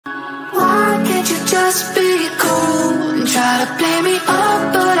just be cool and try to play me up,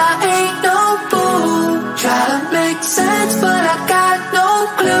 but I ain't no fool. Try to make sense, but I got no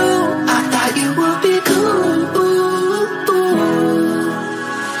clue. I thought you would be cool.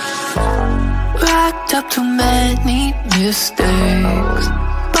 Racked up too many mistakes,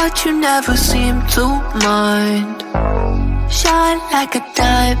 but you never seem to mind. Shine like a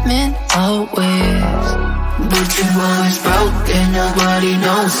diamond always, but you always broke and nobody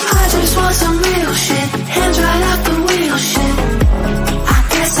knows. I just want some real shit, hands right off the wheel shit. I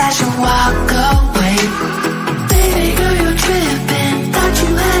guess I should walk away. Baby girl, you're tripping, thought you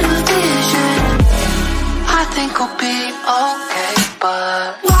had a vision. I think I'll be okay, but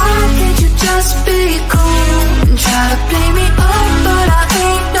why can't you just be cool and try to play me up, but I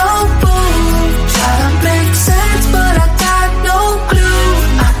ain't no fool. Try to make sense, but I got no clue.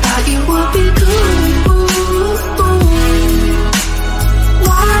 I thought you would be cool.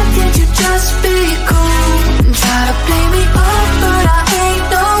 Why can't you just be cool and try to play me up, but I ain't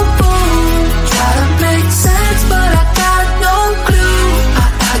no fool. Try to make sense, but I got no clue. I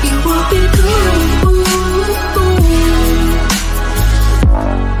thought you would be cool.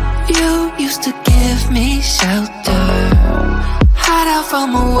 You used to give me shelter, hide out from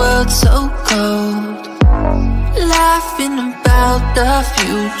a world so cold, laughing about the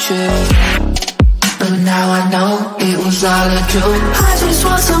future. But now I know it was all a joke. I just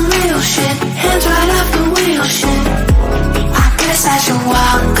want some real shit, hands right off the wheel shit. I guess I should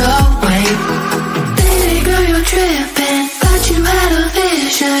walk away. Baby girl, you're tripping, thought you had a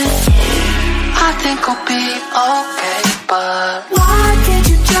vision. I think I'll be okay, but why can't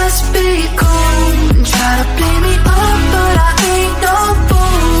you just be cool and try to play me up, but I ain't no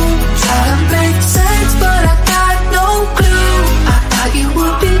fool. Try to make sense, but I got no clue. I thought you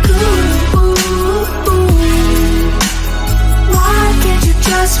would be cool. Why can't you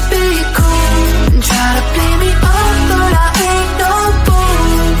just be cool and try to play me up, but I ain't no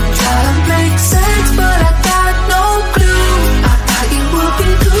fool. Try to make sense, but I got no clue. I thought you would be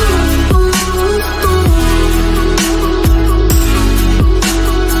cool.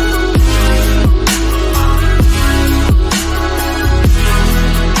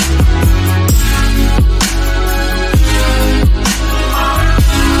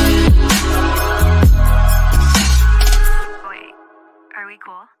 Are we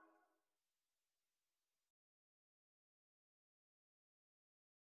cool?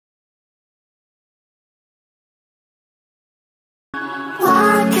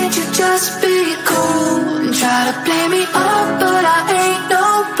 Why can't you just be cool and try to play me up, but I ain't no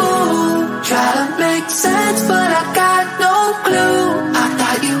fool. Try to make sense, but I got no clue. I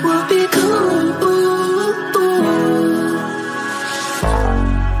thought you would be cool.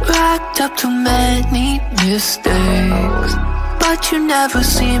 Racked up too many mistakes, but you never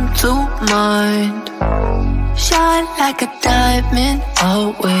seem to mind. Shine like a diamond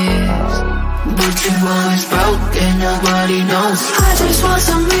always, but you always broke and nobody knows. I just want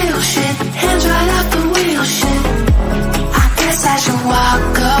some real shit, hands right off the wheel shit. I guess I should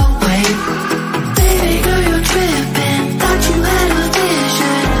walk away. Baby girl, you're tripping, thought you had a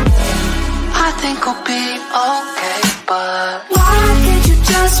vision. I think I'll be okay, but why can't you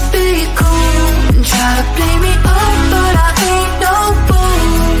just be cool and try to play me up, but I ain't no fool.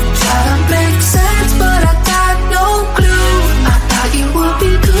 Try to make sense, but I got no clue. I thought you would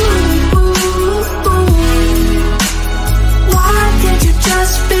be cool. Why can't you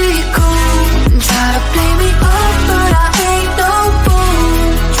just be cool and try to play me up, but I ain't no fool.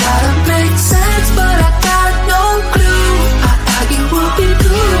 Try to make sense, but I got no clue. I thought you would be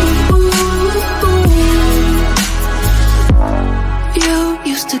cool. You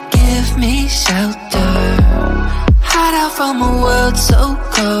used to give me shelter, hide out from a world so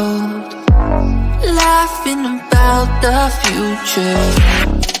cold, laughing about the future.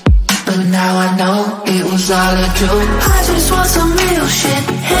 But now I know it was all a joke. I just want some real shit,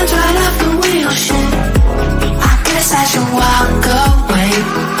 hands right off the wheel shit. I guess I should walk away.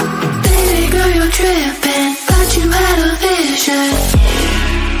 Baby girl, you're tripping, thought you had a vision.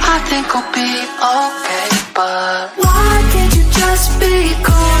 I think I'll be okay, but why can't you just be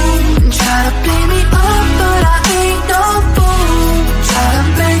cool and try to play me up, but I ain't no fool. Try to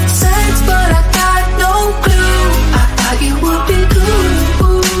make sense, but I got no clue. I thought you would be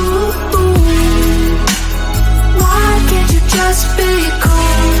cool. Why can't you just be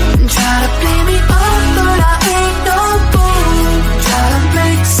cool and try to play me up, but I ain't no fool. Try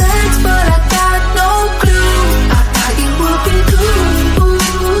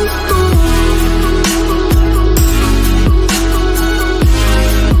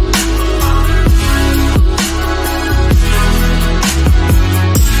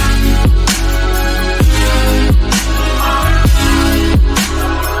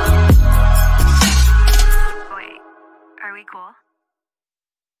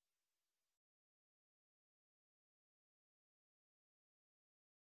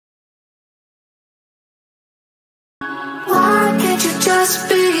just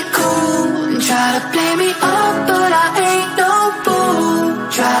be cool and try to play me up, but I ain't no fool.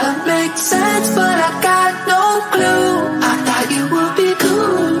 Try to make sense, but I got no clue. I thought you would be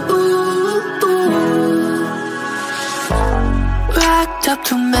cool. Racked up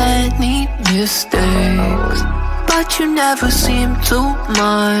too many mistakes, but you never seem to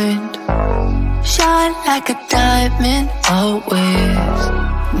mind. Shine like a diamond always,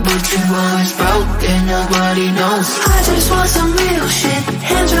 but you always broke and nobody knows. I just want some real shit,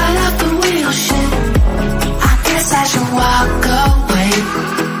 hands right off the wheel shit. I guess I should walk away.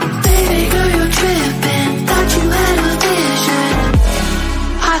 Baby girl, you're tripping, thought you had a vision.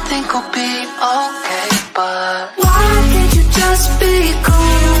 I think I'll be okay, but why can't you just be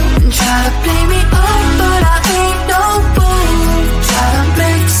cool and try to play me up, but I ain't no fool. Try to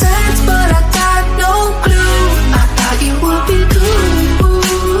make sense, but I got no clue. I thought you would be cool.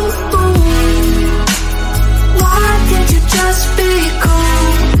 Why can't you just be cool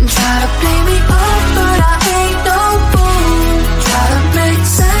and try to play me up, but I ain't no fool. Try to make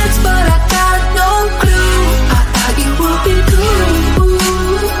sense, but I got no clue. I thought you would be cool.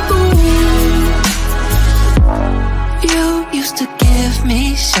 You used to give me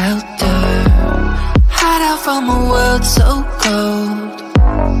shelter, hide out from a world so cold,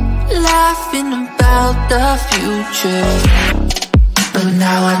 laughing about the future. But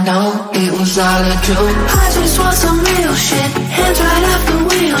now I know it was all a joke. I just want some real shit, hands right off the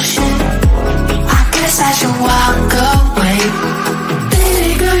wheel shit. I guess I should walk away.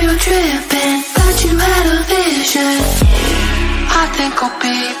 Baby girl, you're tripping, thought you had a vision. I think I'll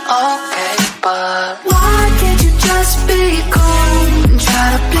be okay, but why can't you just be cool and try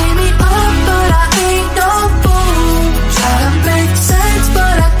to play me up, but I ain't no fool. Try to make sense,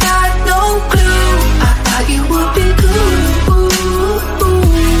 but I got no clue. I thought you would be cool.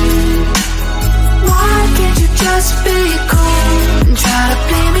 Why can't you just be cool and try to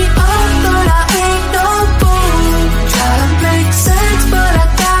play me up, but I ain't no fool. Try to make sense, but I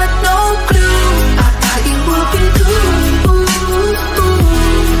got no clue. I thought you would be cool.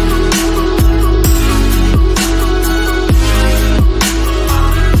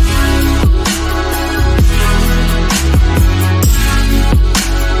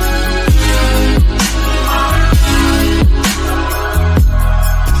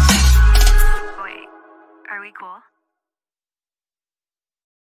 Wait, are we cool?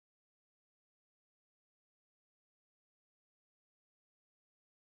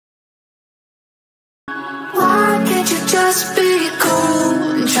 Why can't you just be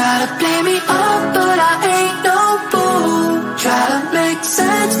cool and try to play me up, but I ain't no fool. Try to make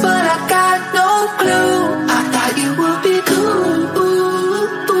sense, but I got no clue. I thought you would be cool.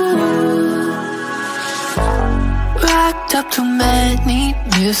 Racked up too many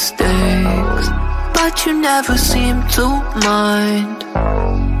mistakes, but you never seem to mind.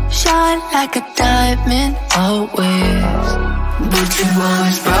 Shine like a diamond always, but you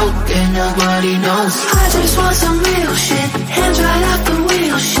always broke and nobody knows. I just want some real shit, hands right off the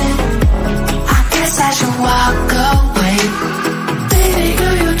wheel shit. I guess I should walk away. Baby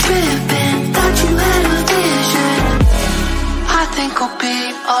girl, you're tripping, thought you had a vision. I think I'll be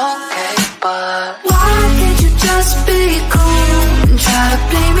okay, but why can't you just be cool and try to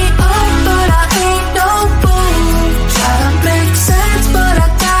play me up, but I ain't no fool. Try to make sense, but I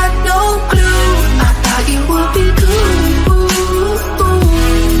got no clue. I thought you would be cool.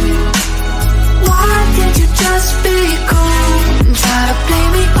 Why can't you just be cool and try to play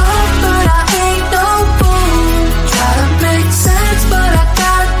me up, but I ain't no fool. Try to make sense, but I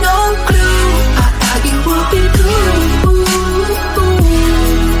got no clue. I thought you would be cool.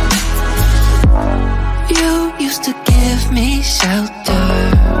 You used to give me shelter,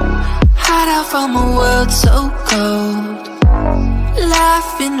 hide out from a world so cold,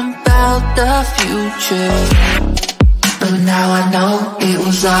 laughing about the future. But now I know it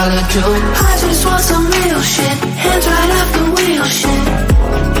was all a joke. I just want some real shit, hands right off the wheel shit.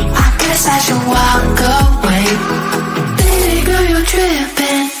 I guess I should walk away. Baby girl, you're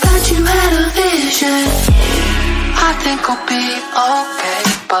tripping, thought you had a vision. I think I'll be okay,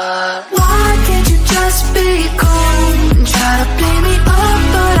 but why can't you just be cool and try to play me up,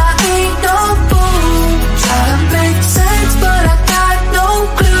 but I ain't no fool. Try to make sense, but I got no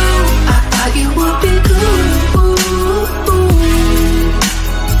clue. I thought you would be cool.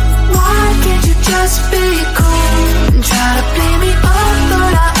 Why can't you just be cool and try to play me up?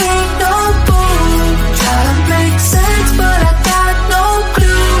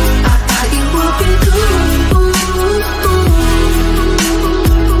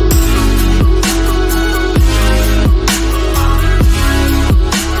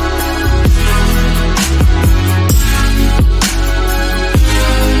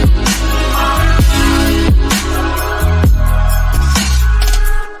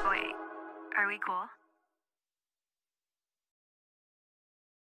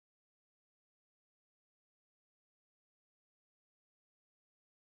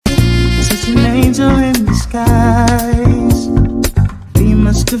 skies. We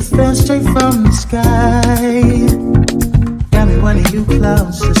must have fell straight from the sky. Got me wanting you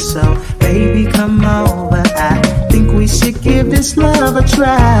closer, so baby come over. I think we should give this love a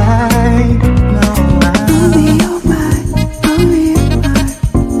try. No, I'll be alright. I'll be alright.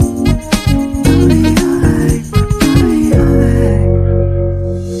 I'll be alright. I'll be alright.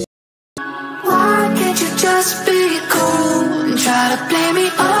 Why can't you just be cool and try to play me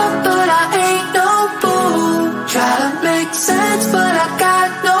up, but I ain't no fool. Try to make sense, but I got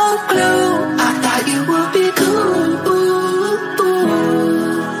no clue. I thought you would be cool.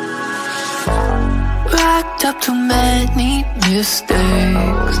 Racked up too many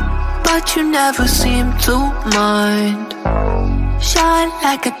mistakes, but you never seem to mind. Shine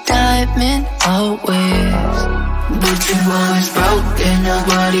like a diamond always, but you always broke and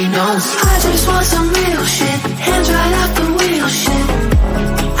nobody knows. I just want some real shit, hands right off the wheel shit.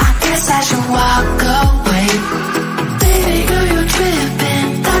 I guess I should walk away. Baby girl, you're tripping,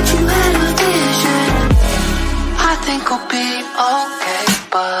 thought you had a vision. I think I'll be okay,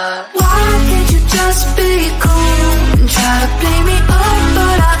 but why can't you just be cool and try to play me up,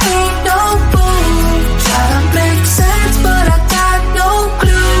 but I ain't no fool. Try to make sense, but I got no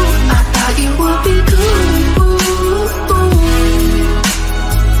clue. I thought you would be cool.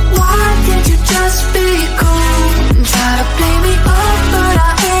 Why can't you just be cool and try to play me up, but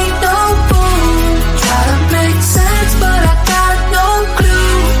I ain't no fool. Try to make sense, but I got no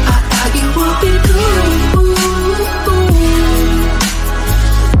clue. I thought you would be cool.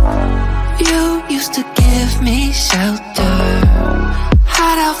 You used to give me shelter,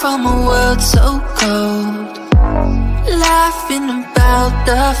 hide out from a world so cold, laughing about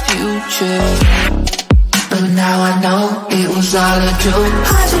the future. But now I know it was all a joke.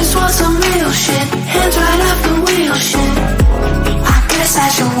 I just want some real shit, hands right off the wheel shit. I guess I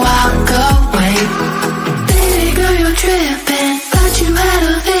should walk away. Baby girl, you're tripping, thought you had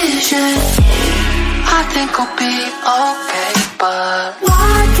a vision. I think I'll be okay, but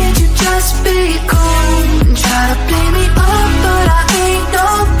why can't you just be cool and try to play me up, but I ain't no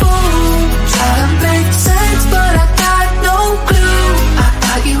fool. Try to make sense, but I got no clue. I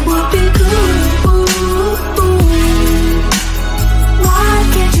thought you would be cool. Why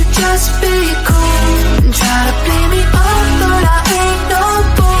can't you just be cool and try to play me up, but I ain't no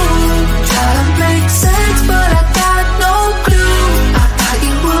fool. Try to make sense, but I got no clue. I thought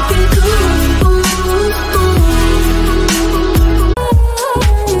you would be cool.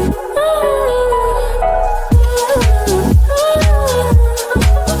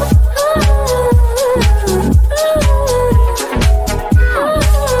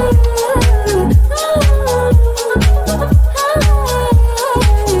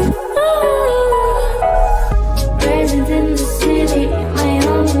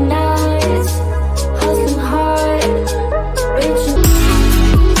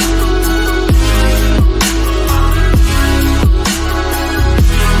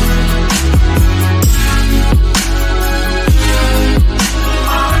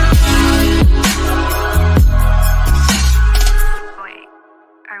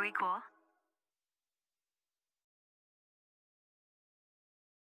 Are we cool?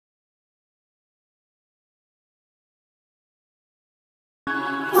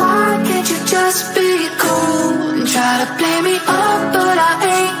 Why can't you just be cool and try to play me up, but I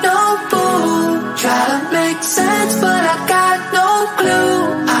ain't no fool. Try to make sense, but I got no clue.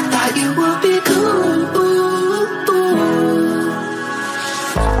 I thought you would be cool.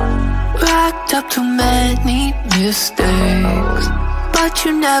 Racked up too many mistakes, but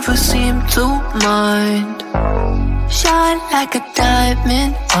you never seem to mind. Shine like a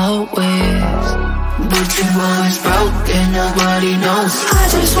diamond always, but you always broke and nobody knows. I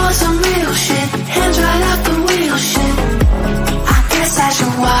just want some real shit, hands right off the wheel shit. I guess I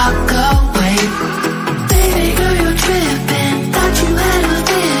should walk away. Baby girl, you're tripping, thought you had a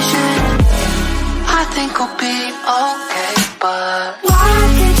vision. I think I'll be okay, but why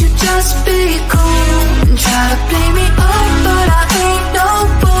can't you just be cool and try to play me up, but I ain't no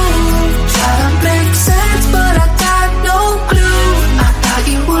fool. Try to make sense, but I got no clue. I thought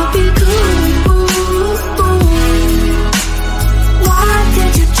you would be cool. Why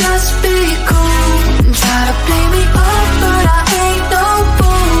can't you just be cool and try to play me up, but I ain't no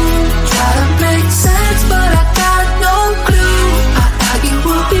fool. Try to make sense, but I got no clue. I thought you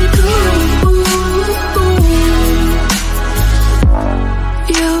would be cool.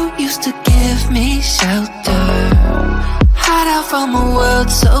 You used to give me shelter, hide out from a world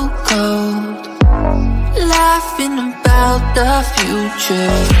so cold, laughing about the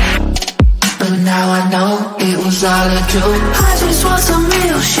future. but now I know it was all a joke. I just want some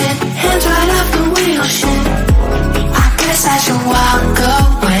real shit, hands right off the wheel shit. I guess I should walk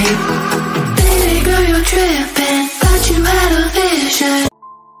away. Baby girl, you're drippin', thought you had a vision.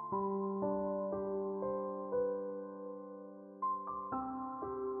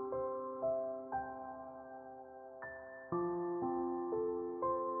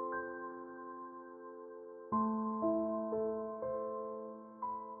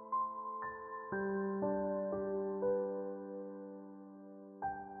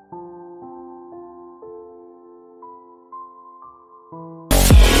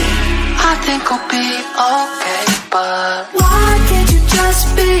 I think I'll be okay, but why can't you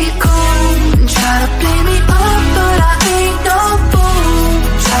just be cool and try to play me up? But I ain't no fool.